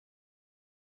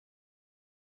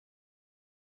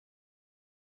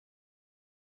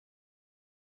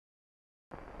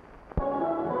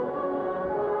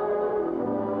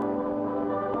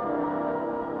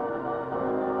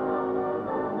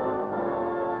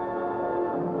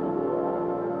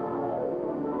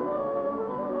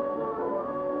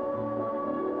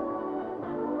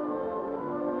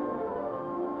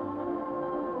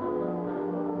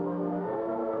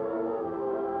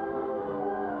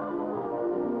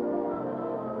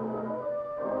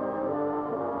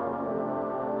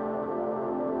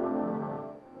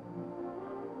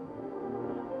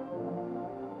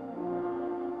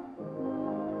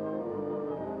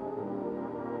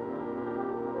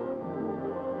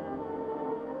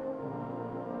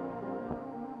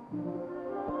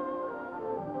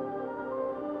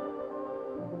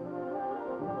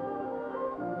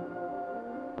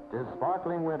'Tis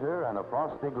sparkling winter, and a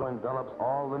frosty glow envelops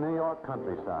all the New York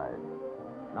countryside.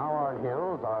 Now our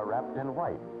hills are wrapped in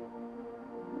white,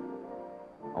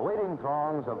 awaiting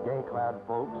throngs of gay-clad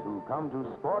folks who come to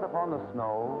sport upon the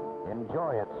snow,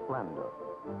 enjoy its splendor.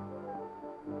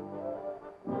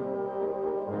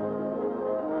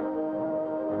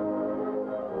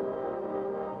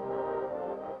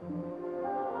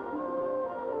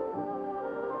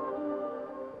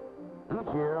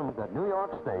 Each year, the New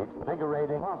York State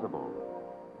invigorating possible.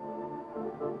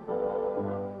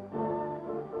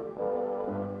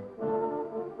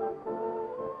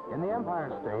 In the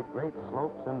Empire State, great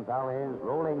slopes and valleys,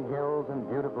 rolling hills and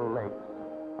beautiful lakes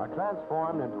are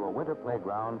transformed into a winter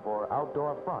playground for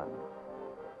outdoor fun.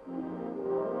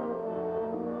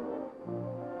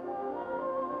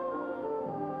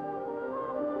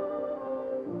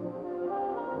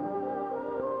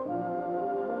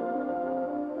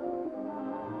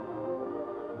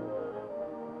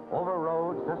 Over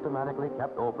roads systematically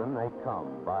kept open, they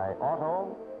come by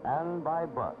auto and by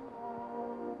bus.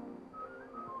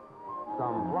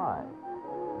 Some fly.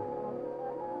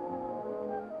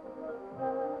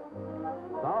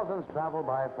 Thousands travel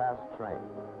by fast train.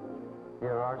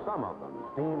 Here are some of them,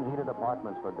 steam-heated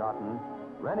apartments forgotten,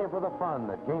 ready for the fun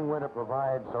that King Winter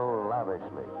provides so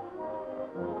lavishly.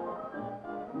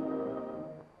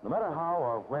 No matter how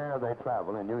or where they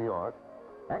travel in New York,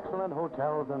 excellent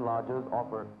hotels and lodges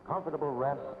offer comfortable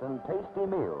rest and tasty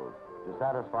meals to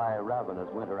satisfy ravenous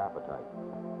winter appetite.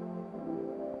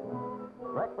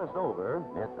 Breakfast over,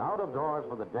 it's out of doors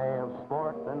for the day of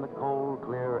sport and the cold,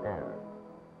 clear air.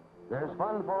 There's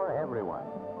fun for everyone.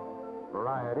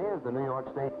 Variety is the New York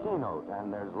State keynote,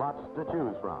 and there's lots to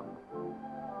choose from.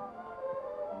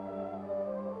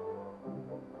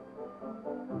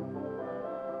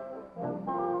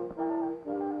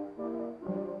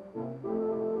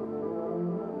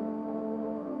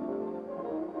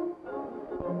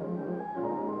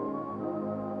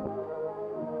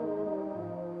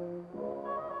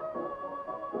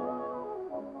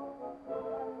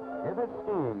 If it's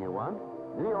skiing you want,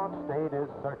 New York State is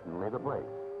certainly the place.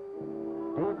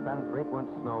 Deep and frequent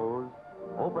snows,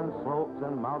 open slopes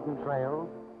and mountain trails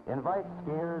invite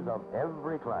skiers of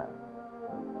every class.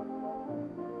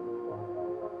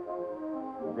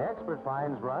 The expert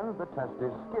finds runs that test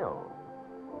his skill.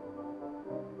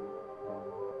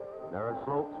 There are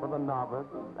slopes for the novice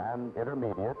and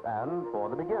intermediate and for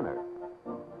the beginner.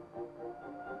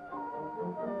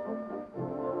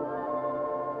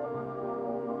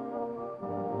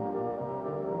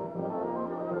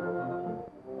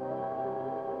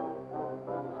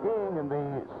 Skiing can be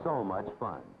so much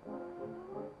fun,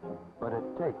 but it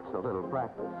takes a little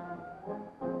practice.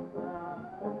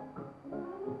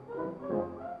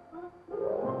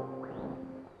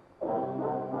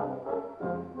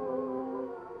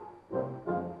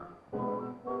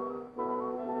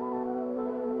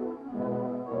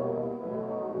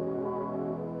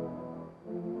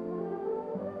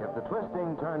 If the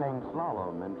twisting, turning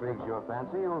slalom intrigues your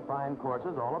fancy, you'll find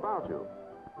courses all about you.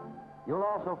 You'll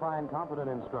also find competent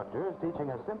instructors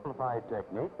teaching a simplified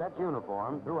technique that's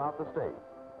uniform throughout the state.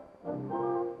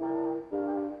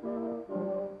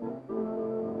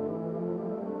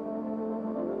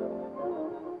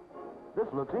 This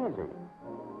looks easy.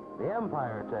 The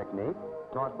Empire technique,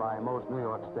 taught by most New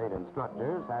York State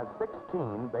instructors, has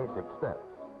 16 basic steps.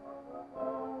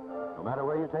 No matter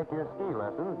where you take your ski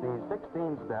lessons, these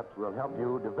 16 steps will help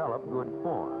you develop good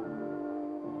form.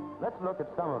 Let's look at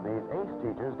some of these ace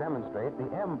teachers demonstrate the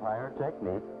Empire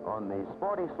technique on the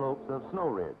sporty slopes of Snow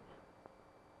Ridge.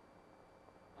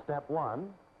 Step 1,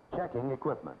 checking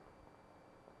equipment.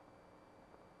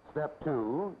 Step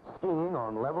 2, skiing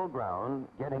on level ground,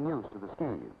 getting used to the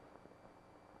skis.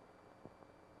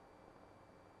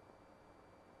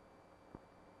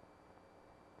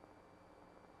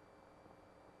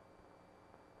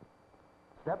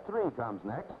 Step 3 comes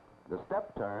next, the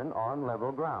step turn on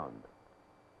level ground.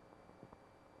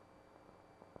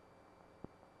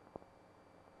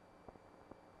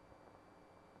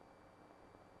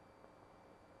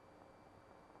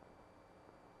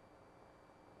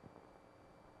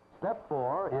 Step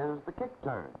 4 is the kick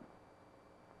turn.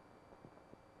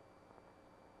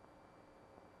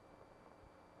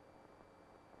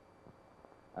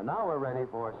 And now we're ready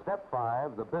for step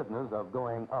 5, the business of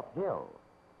going uphill.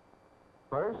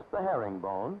 First, the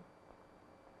herringbone,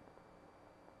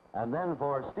 and then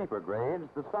for steeper grades,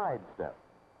 the side step.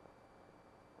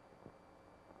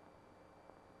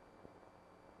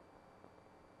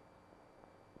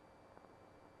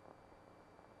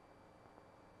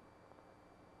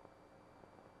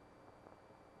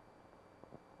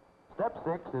 Step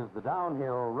 6 is the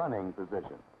downhill running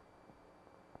position.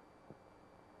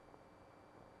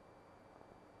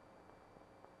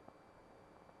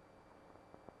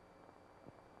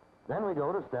 Then we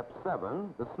go to step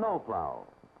 7, the snow plow,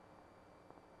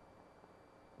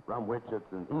 from which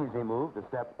it's an easy move to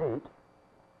step 8,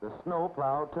 the snow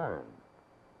plow turn.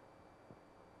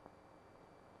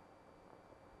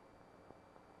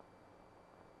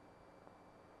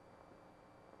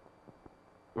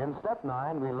 In step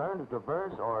 9, we learn to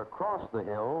traverse or cross the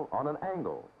hill on an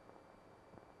angle.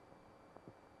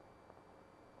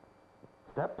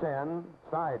 Step 10,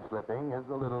 side slipping, is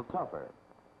a little tougher.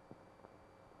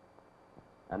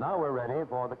 And now we're ready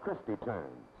for the Christie turns.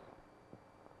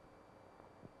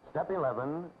 Step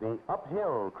 11, the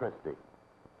uphill Christie.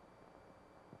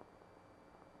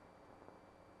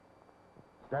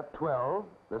 Step 12,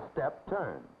 the step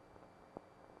turn.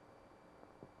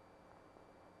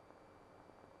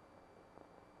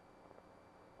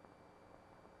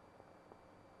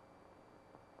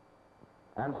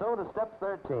 And so to step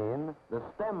 13, the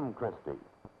stem Christie.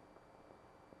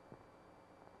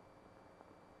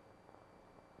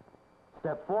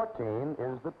 Step 14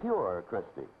 is the pure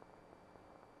Christie.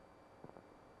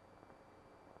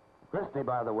 Christie,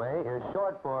 by the way, is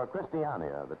short for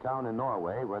Christiania, the town in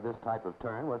Norway where this type of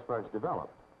turn was first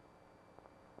developed.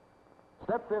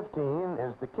 Step 15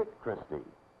 is the kick Christie,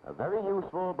 a very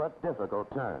useful but difficult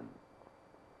turn.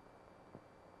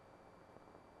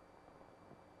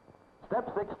 Step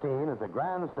 16 is a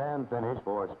grandstand finish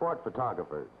for sport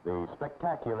photographers, the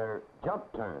spectacular jump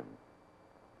turn.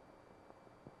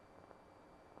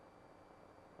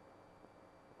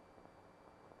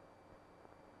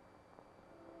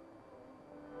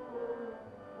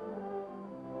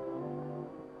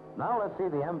 Now let's see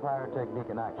the Empire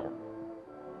technique in action.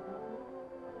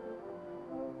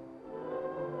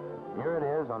 Here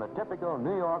it is on a typical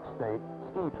New York State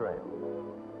ski trail.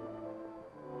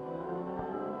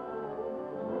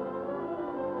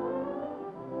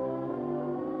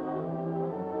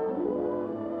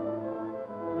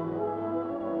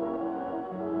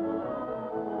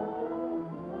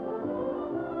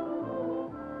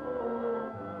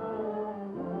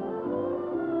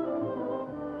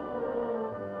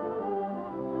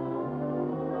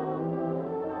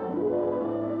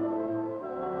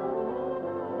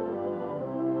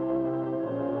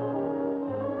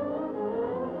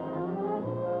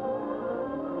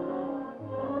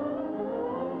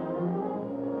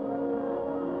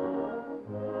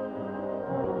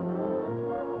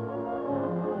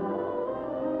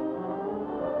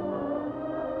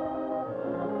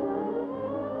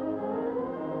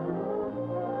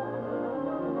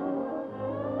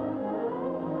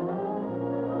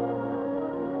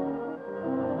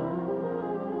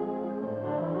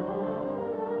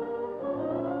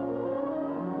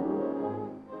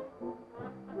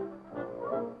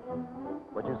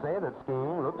 Would you say that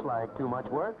skiing looks like too much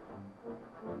work?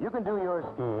 You can do your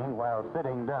skiing while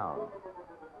sitting down.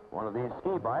 One of these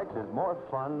ski bikes is more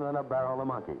fun than a barrel of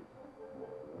monkeys.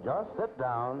 Just sit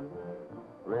down,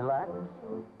 relax,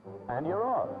 and you're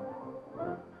off.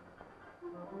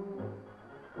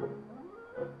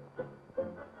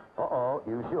 Uh-oh,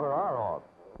 you sure are off.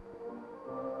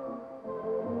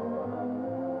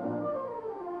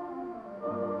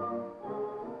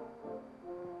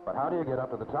 But how do you get up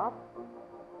to the top?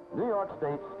 New York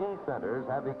State ski centers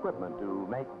have equipment to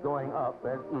make going up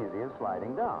as easy as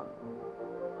sliding down.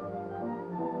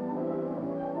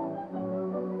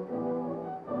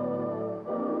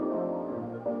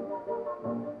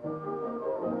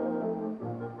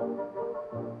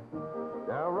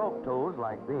 There are rope tows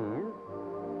like these,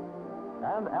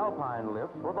 and alpine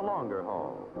lifts for the longer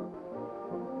haul.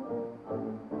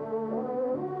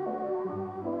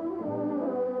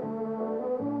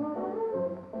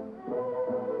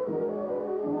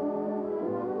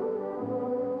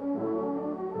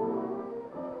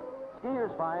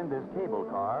 Skiers find this cable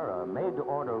car a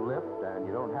made-to-order lift, and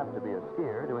you don't have to be a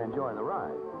skier to enjoy the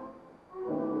ride.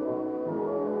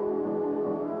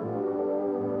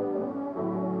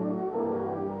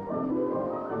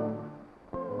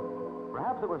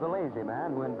 Perhaps it was a lazy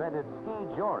man who invented ski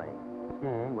joring,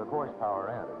 skiing with horsepower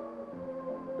added.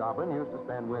 Dobbin used to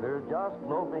spend winters just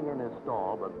loafing in his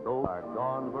stall, but those are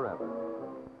gone forever.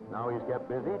 Now he's kept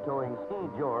busy towing ski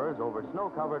jors over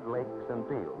snow-covered lakes and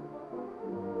fields.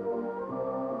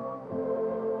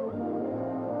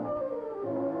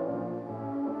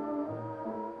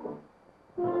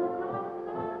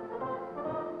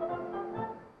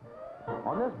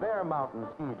 On this bare mountain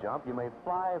ski jump, you may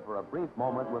fly for a brief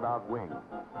moment without wings.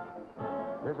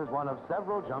 This is one of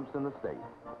several jumps in the state.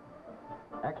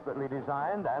 Expertly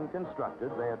designed and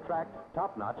constructed, they attract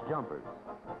top-notch jumpers.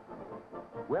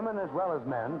 Women as well as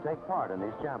men take part in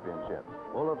these championships,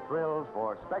 full of thrills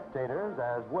for spectators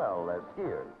as well as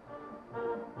skiers.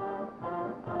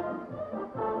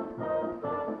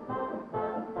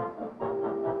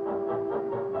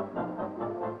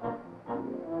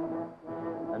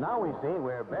 And now we see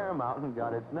where Bear Mountain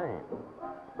got its name.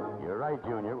 You're right,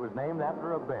 Junior. It was named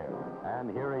after a bear.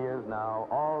 And here he is now,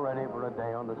 all ready for a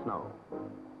day on the snow.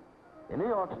 In New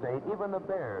York State, even the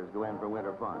bears go in for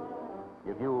winter fun.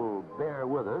 If you'll bear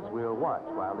with us, we'll watch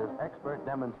while this expert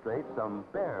demonstrates some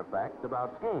bear facts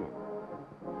about skiing.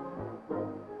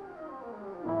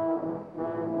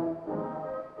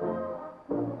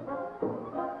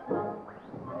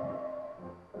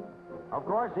 Of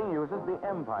course, he uses the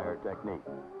Empire technique.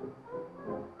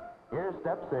 Here's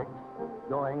step 6,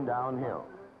 going downhill.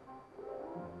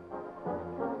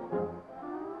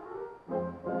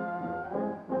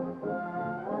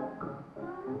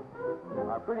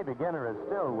 Our pretty beginner is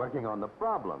still working on the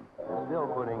problem, still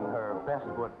putting her best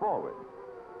foot forward.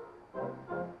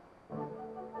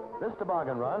 This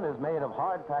toboggan run is made of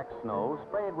hard-packed snow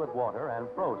sprayed with water and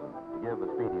frozen to give a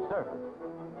speedy surface.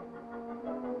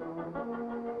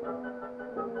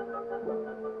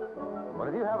 But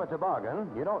if you have a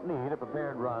toboggan, you don't need a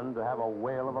prepared run to have a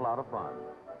whale of a lot of fun.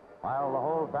 Pile the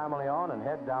whole family on and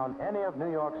head down any of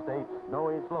New York State's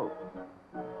snowy slopes.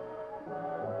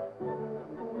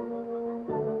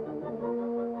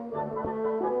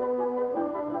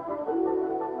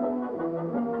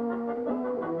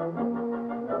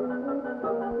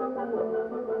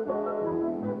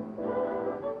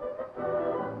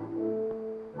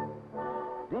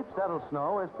 Settled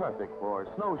snow is perfect for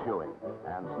snowshoeing,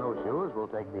 and snowshoes will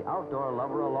take the outdoor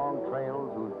lover along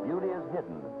trails whose beauty is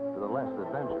hidden to the less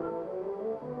adventurous.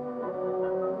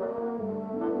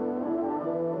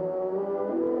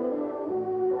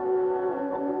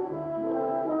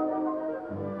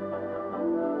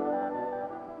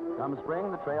 Come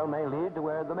spring, the trail may lead to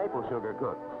where the maple sugar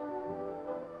cooks.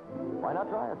 Why not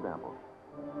try a sample?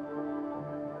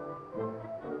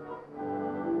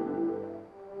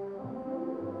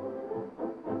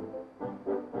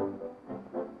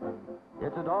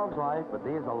 It's a dog's life, but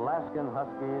these Alaskan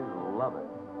Huskies love it.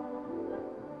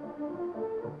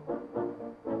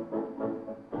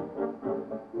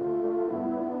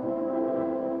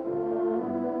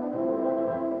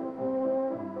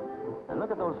 And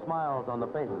look at those smiles on the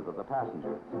faces of the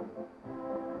passengers.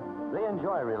 They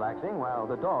enjoy relaxing while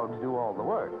the dogs do all the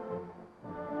work.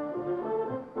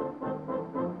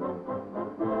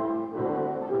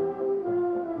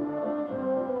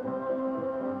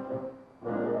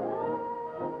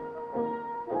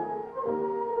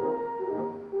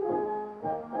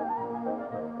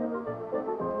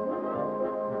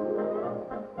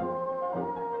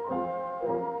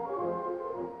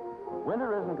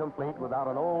 Winter isn't complete without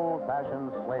an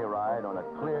old-fashioned sleigh ride on a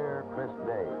clear, crisp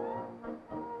day.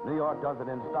 New York does it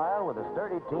in style with a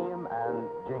sturdy team and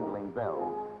jingling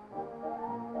bells.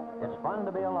 It's fun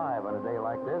to be alive on a day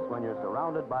like this when you're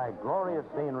surrounded by glorious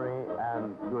scenery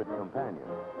and good companions.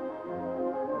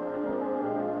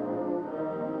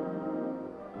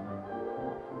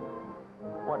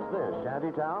 What's this,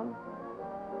 shantytown?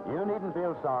 You needn't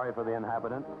feel sorry for the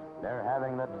inhabitants. They're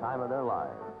having the time of their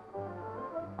lives.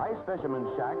 Ice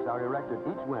fishermen's shacks are erected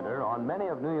each winter on many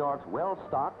of New York's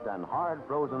well-stocked and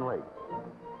hard-frozen lakes.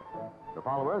 The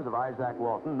followers of Isaac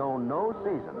Walton know no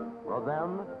season. For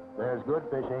them, there's good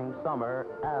fishing summer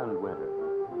and winter.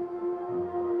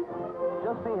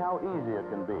 Just see how easy it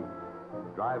can be.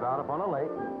 Drive out upon a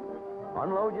lake,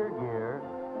 unload your gear.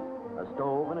 A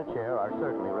stove and a chair are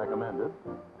certainly recommended.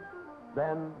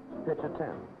 Then pitch a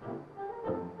tent.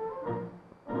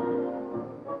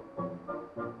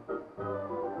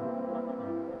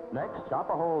 Next, chop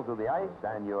a hole through the ice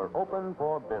and you're open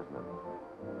for business.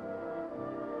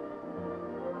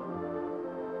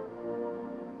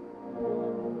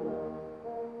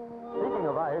 Speaking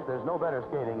of ice, there's no better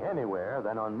skating anywhere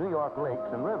than on New York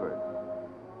lakes and rivers.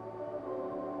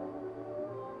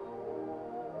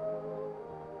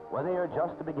 Whether you're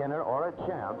just a beginner or a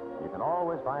champ, you can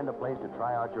always find a place to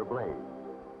try out your blades.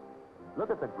 Look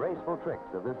at the graceful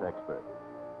tricks of this expert.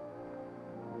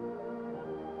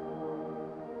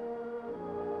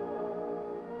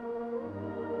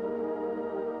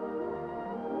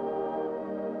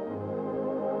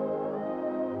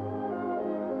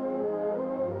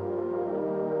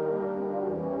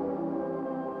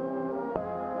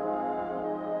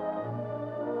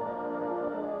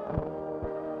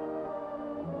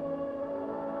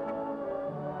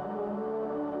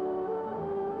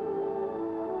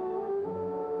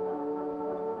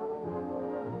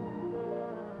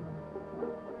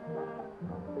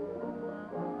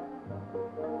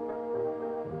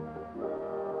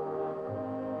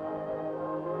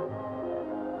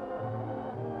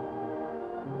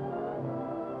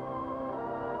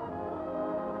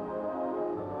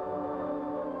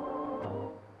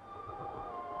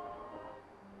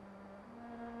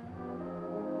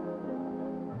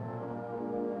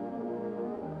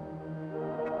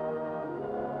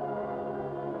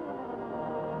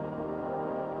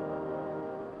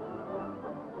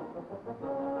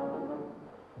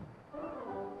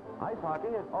 Ice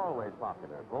hockey is always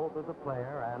popular, both as a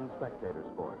player and spectator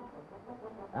sport.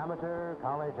 Amateur,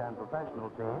 college, and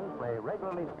professional teams play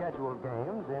regularly scheduled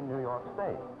games in New York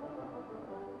State.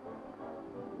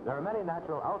 There are many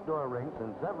natural outdoor rinks,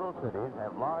 and several cities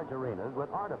have large arenas with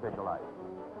artificial ice.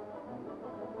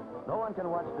 No one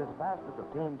can watch this fastest of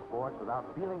team sports without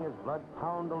feeling his blood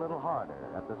pound a little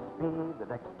harder at the speed, the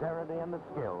dexterity, and the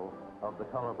skill of the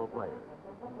colorful players.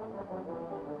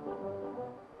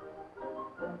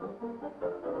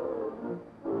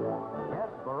 Yes,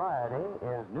 variety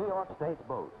is New York State's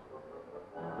boast.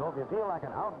 So if you feel like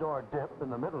an outdoor dip in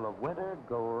the middle of winter,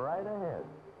 go right ahead.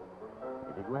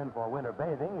 If you go in for winter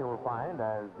bathing, you'll find,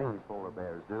 as these polar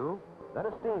bears do, that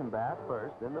a steam bath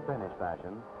first in the Finnish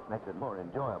fashion makes it more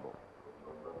enjoyable.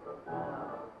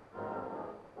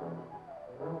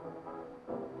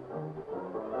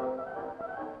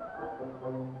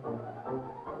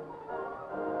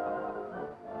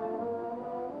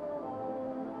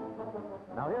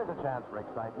 Now here's a chance for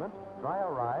excitement. Try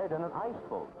a ride in an ice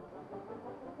boat.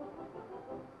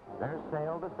 They're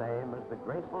sailed the same as the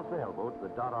graceful sailboats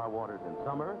that dot our waters in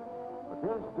summer, but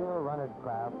these steel-runned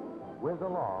craft whiz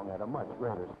along at a much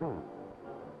greater speed.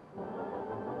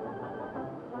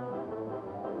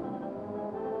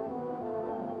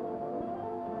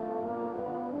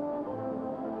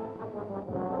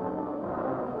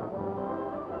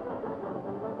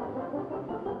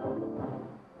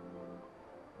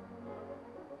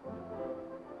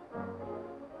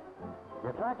 The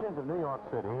attractions of New York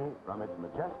City, from its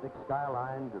majestic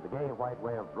skyline to the gay white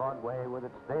way of Broadway with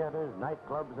its theaters,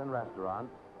 nightclubs, and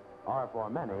restaurants, are for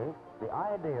many the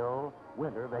ideal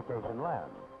winter vacation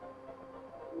land.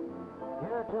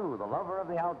 Here, too, the lover of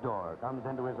the outdoor comes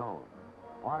into his own.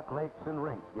 Park lakes and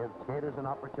rinks give skaters an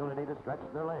opportunity to stretch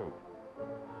their legs.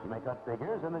 You may cut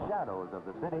figures in the shadows of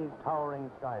the city's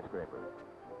towering skyscrapers.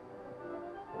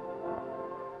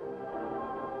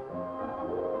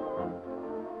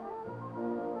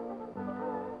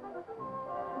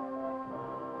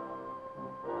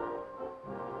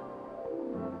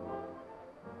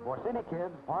 For city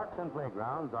kids, parks and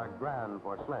playgrounds are grand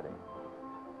for sledding.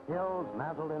 Hills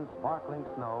mantled in sparkling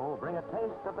snow bring a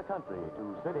taste of the country to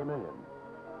city millions.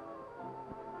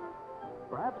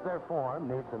 Perhaps their form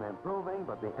needs some improving,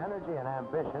 but the energy and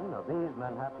ambition of these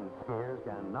Manhattan skiers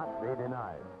cannot be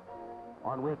denied.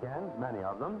 On weekends, many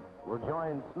of them will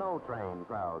join snow train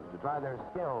crowds to try their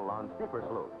skill on steeper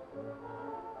slopes.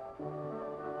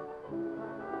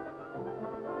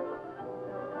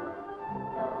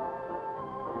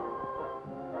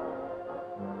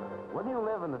 Whether you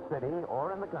live in the city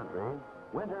or in the country,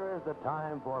 winter is the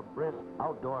time for brisk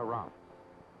outdoor romps.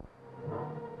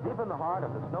 Deep in the heart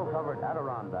of the snow-covered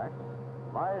Adirondacks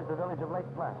lies the village of Lake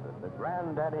Placid, the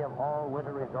granddaddy of all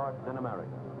winter resorts in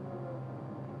America.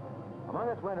 Among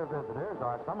its winter visitors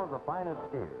are some of the finest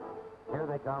skiers. Here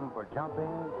they come for jumping,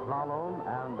 slalom,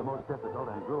 and the most difficult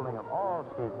and grueling of all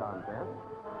ski contests,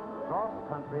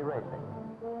 cross-country racing.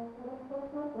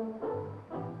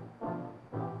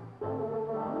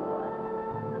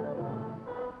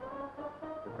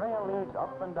 The trail leads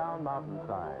up and down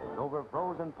mountainsides, over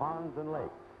frozen ponds and lakes,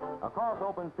 across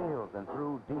open fields and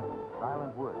through deep,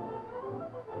 silent woods.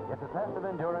 It's a test of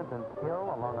endurance and skill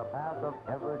along a path of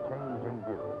ever-changing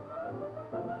beauty.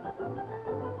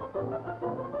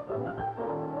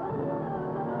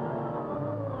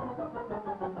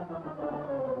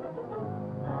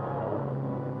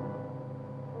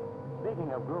 Speaking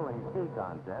of grueling ski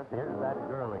contests, here's that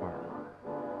girl again.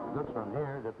 It looks from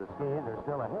here that the skis are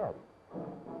still ahead.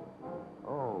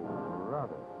 Oh,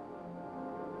 brother.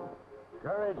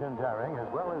 Courage and daring, as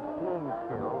well as skiing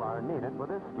skill, are needed for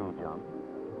this ski jump.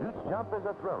 Each jump is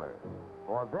a thriller,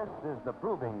 for this is the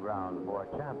proving ground for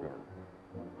champions.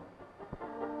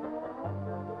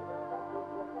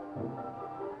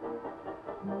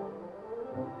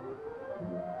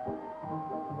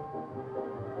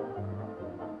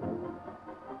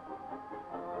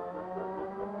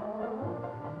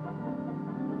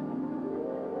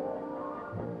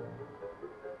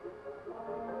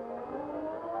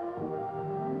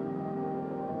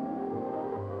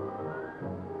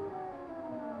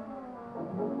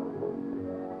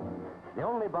 The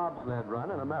only bobsled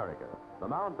run in America, the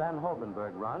Mount Van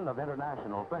Hovenberg run of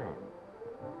international fame.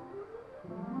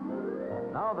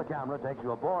 Now the camera takes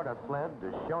you aboard a sled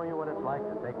to show you what it's like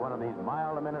to take one of these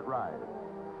mile-a-minute rides.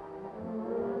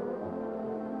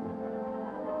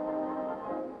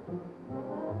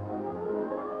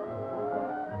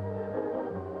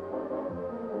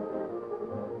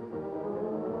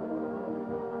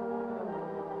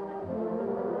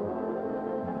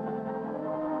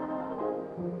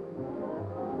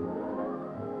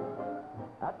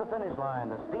 At the finish line,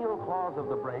 the steel claws of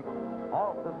the brake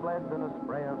off the sleds in a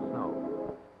spray of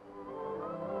snow.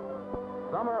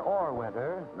 Summer or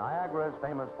winter, Niagara's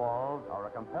famous falls are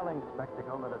a compelling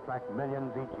spectacle that attract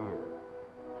millions each year.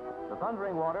 The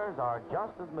thundering waters are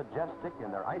just as majestic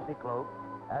in their icy cloak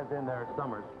as in their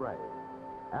summer spray,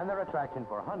 and their attraction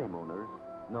for honeymooners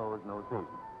knows no season.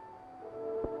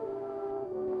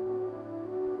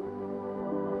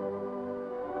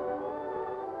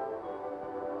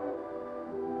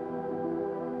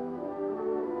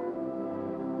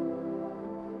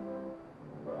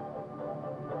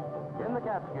 In the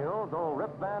Catskills, old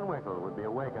Rip Van Winkle would be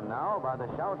awakened now by the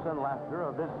shouts and laughter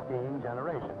of this skiing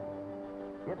generation.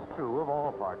 It's true of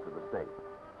all parts of the state.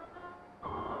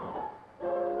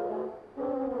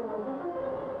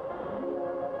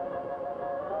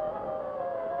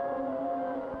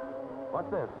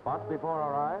 What's this, spots before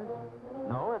our eyes?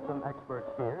 No, it's some expert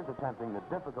skiers attempting the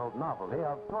difficult novelty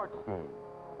of torch skiing.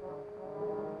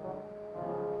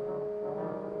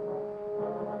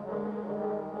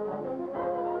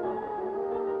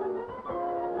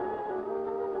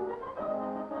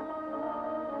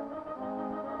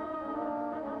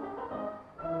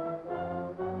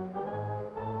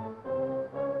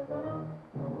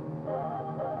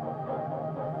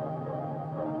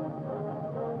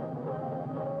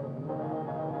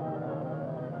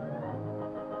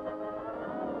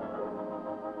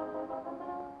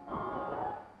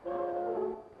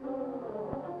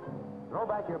 Throw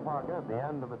back your parka at the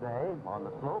end of the day on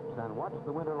the slopes and watch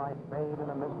the winter light fade in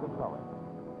a mist of color.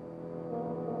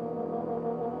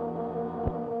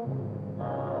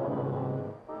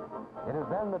 It is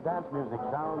then the dance music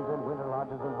sounds in winter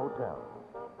lodges and hotels.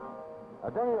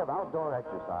 A day of outdoor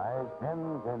exercise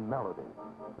ends in melody.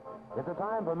 It's a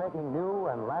time for making new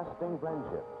and lasting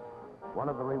friendships, one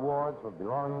of the rewards for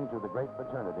belonging to the great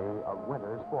fraternity of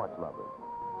winter sports lovers.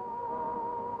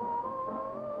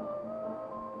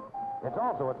 It's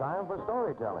also a time for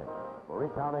storytelling, for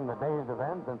recounting the day's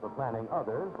events and for planning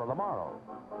others for the morrow.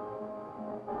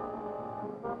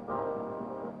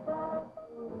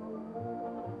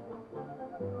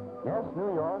 Yes,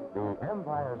 New York, the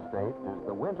Empire State, is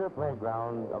the winter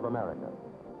playground of America.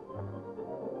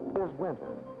 There's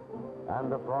winter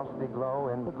and the frosty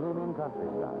glow in the gleaming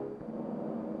countryside.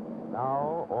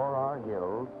 Now, o'er our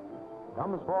hills,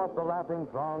 comes forth the laughing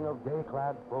throng of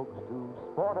gay-clad folks to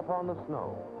sport upon the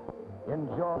snow.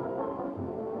 Enjoy.